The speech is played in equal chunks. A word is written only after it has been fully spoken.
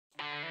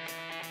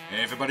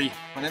Hey everybody,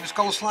 my name is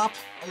Kalle Slaap,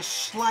 a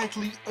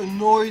slightly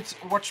annoyed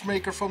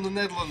watchmaker from the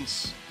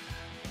Netherlands.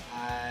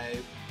 I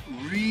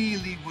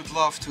really would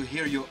love to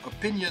hear your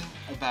opinion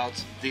about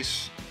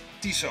this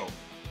Tissot.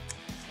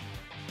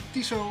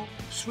 Tissot,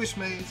 Swiss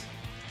made.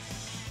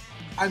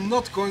 I'm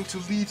not going to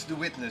lead the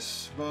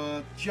witness,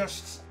 but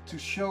just to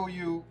show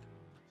you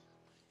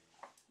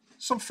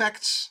some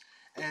facts.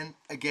 And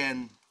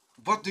again,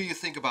 what do you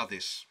think about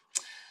this?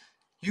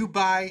 You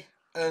buy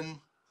a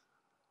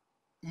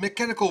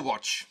mechanical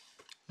watch.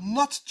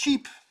 Not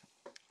cheap,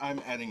 I'm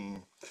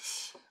adding.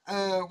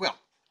 Well,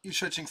 you're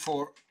searching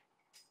for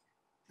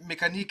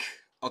mécanique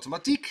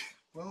automatique,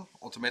 well,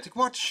 automatic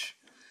watch.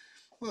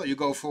 Well, you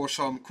go for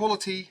some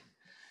quality.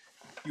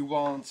 You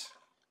want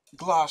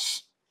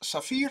glass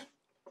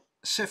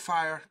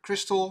sapphire,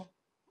 crystal.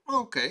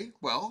 Okay,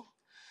 well,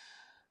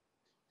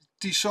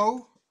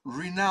 Tissot,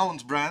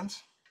 renowned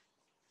brand.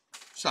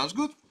 Sounds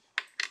good.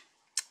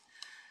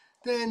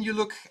 Then you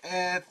look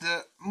at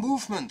the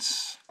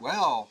movements.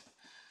 Well,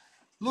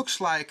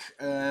 looks like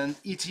an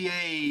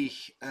ETA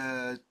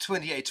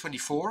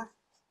 2824,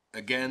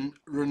 again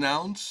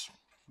renowned,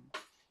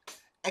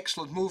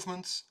 excellent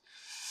movement,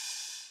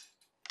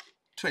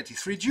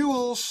 23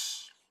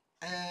 jewels,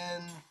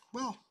 and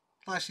well,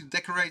 nicely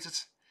decorated.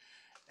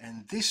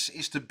 And this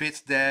is the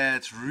bit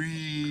that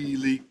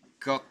really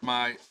got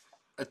my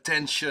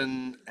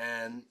attention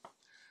and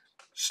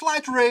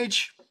slight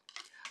rage: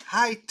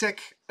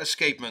 high-tech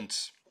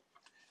escapement.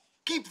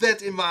 Keep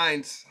that in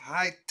mind,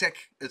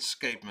 high-tech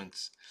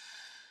escapement.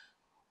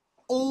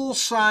 All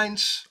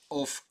signs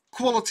of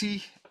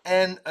quality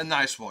and a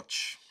nice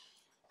watch.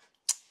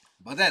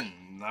 But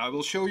then I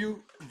will show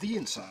you the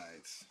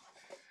inside.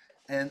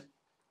 And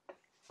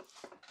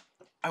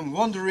I'm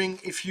wondering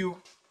if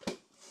you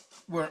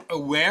were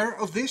aware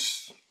of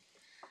this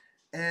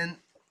and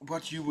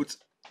what you would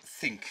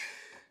think.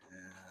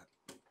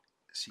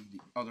 See the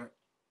other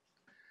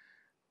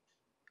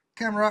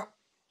camera.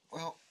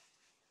 Well,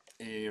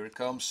 here it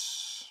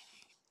comes.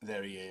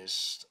 There he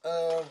is.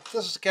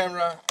 This is the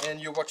camera, and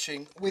you're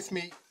watching with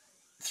me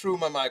through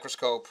my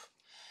microscope.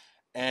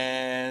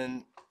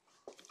 And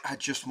I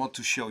just want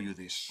to show you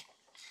this.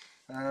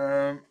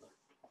 I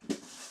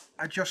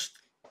just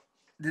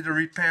did a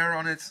repair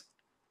on it,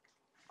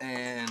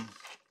 and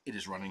it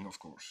is running, of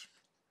course.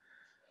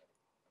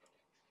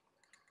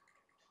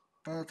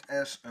 But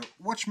as a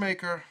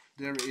watchmaker,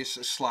 there is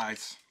a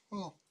slight,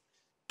 well,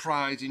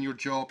 pride in your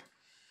job.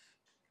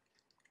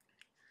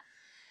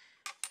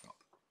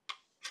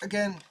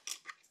 Again,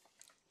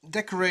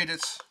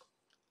 decorated,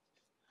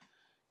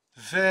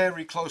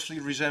 very closely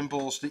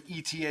resembles the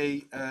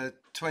ETA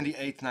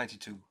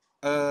 2892.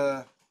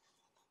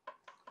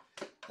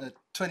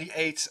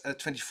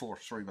 2824,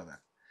 sorry about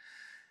that.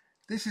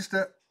 This is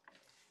the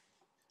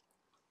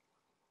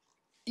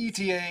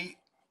ETA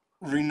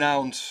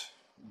renowned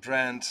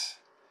brand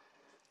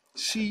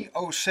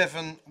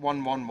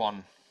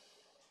C07111.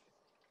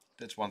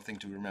 That's one thing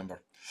to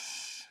remember.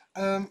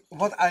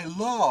 What I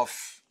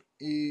love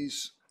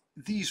is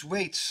these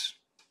weights.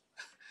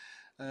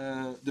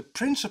 The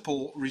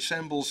principle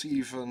resembles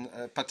even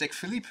Patek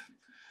Philippe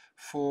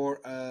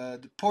for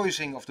the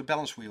poising of the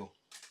balance wheel.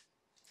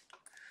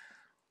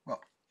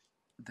 Well,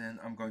 then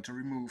I'm going to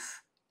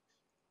remove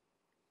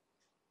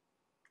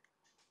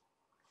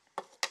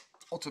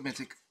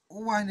automatic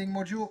winding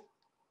module.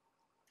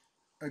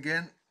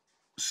 Again,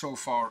 so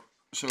far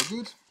so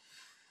good.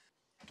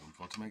 Don't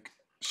want to make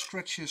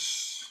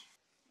stretches.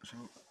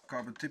 So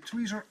carbon tip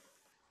tweezer.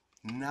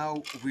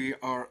 Now we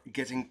are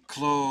getting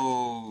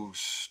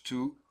close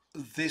to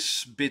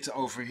this bit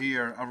over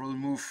here. I will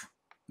remove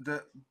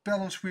the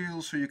balance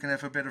wheel so you can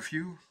have a better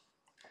view.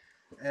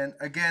 And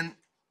again,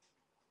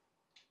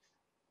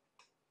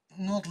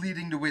 not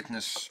leading the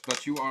witness,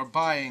 but you are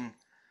buying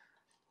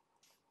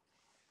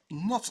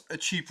not a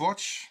cheap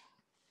watch.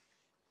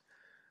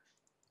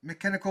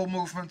 Mechanical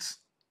movement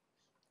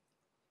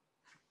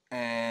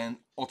and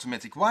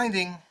automatic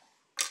winding.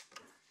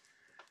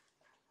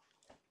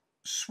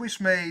 Swiss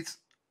made,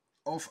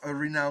 of a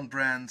renowned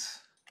brand.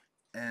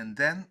 And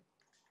then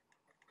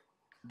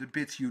the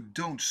bit you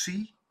don't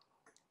see,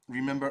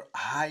 remember,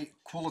 high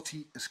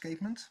quality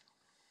escapement.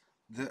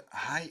 The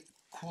high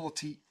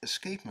quality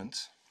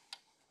escapement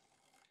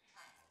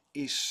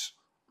is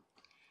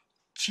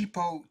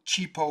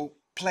cheapo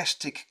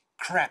plastic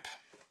crap.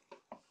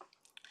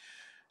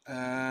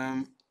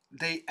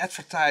 They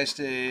advertised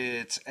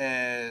it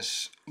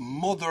as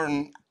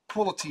modern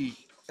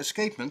quality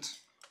escapement,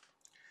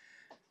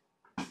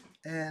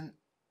 and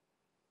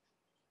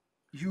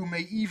you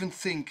may even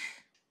think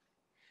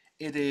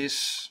it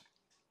is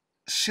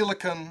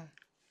silicon,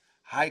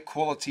 high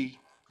quality,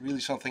 really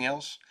something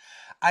else.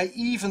 I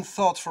even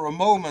thought for a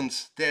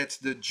moment that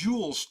the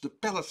jewels, the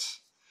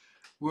pellets,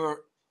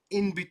 were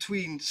in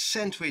between,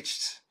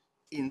 sandwiched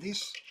in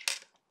this,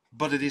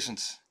 but it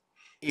isn't.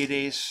 It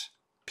is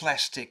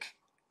plastic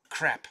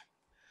crap.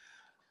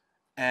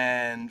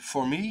 And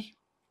for me,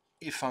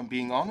 if I'm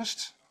being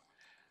honest,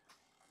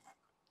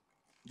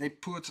 they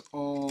put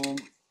on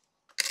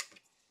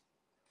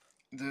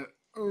the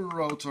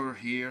rotor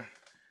here.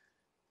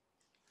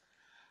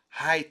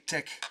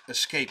 High-tech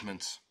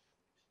escapement.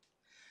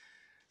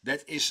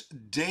 That is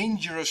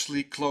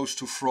dangerously close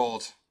to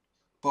fraud,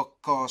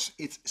 because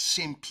it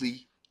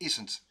simply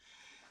isn't.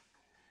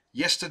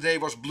 Yesterday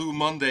was Blue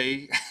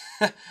Monday,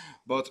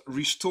 but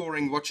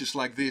restoring watches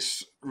like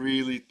this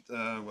really,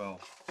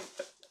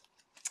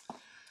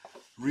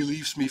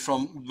 relieves me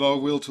from the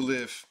will to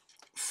live.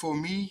 For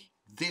me,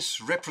 this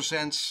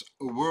represents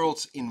a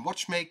world in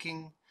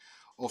watchmaking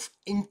of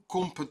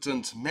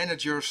incompetent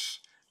managers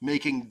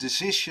making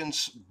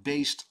decisions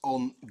based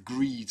on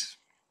greed.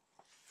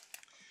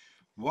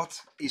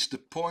 What is the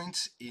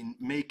point in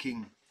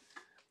making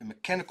a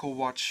mechanical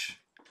watch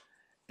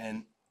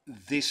and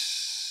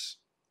this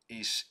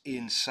is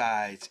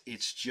inside?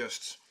 It's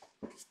just...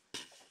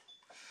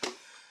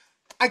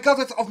 I got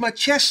it off my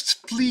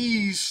chest.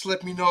 Please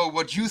let me know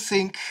what you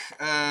think.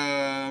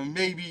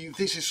 Maybe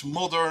this is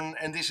modern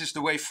and this is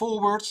the way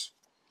forward.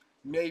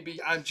 Maybe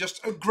I'm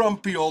just a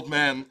grumpy old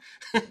man.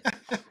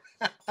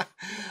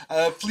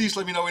 Please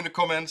let me know in the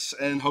comments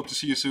and hope to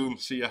see you soon.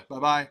 See ya. Bye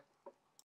bye.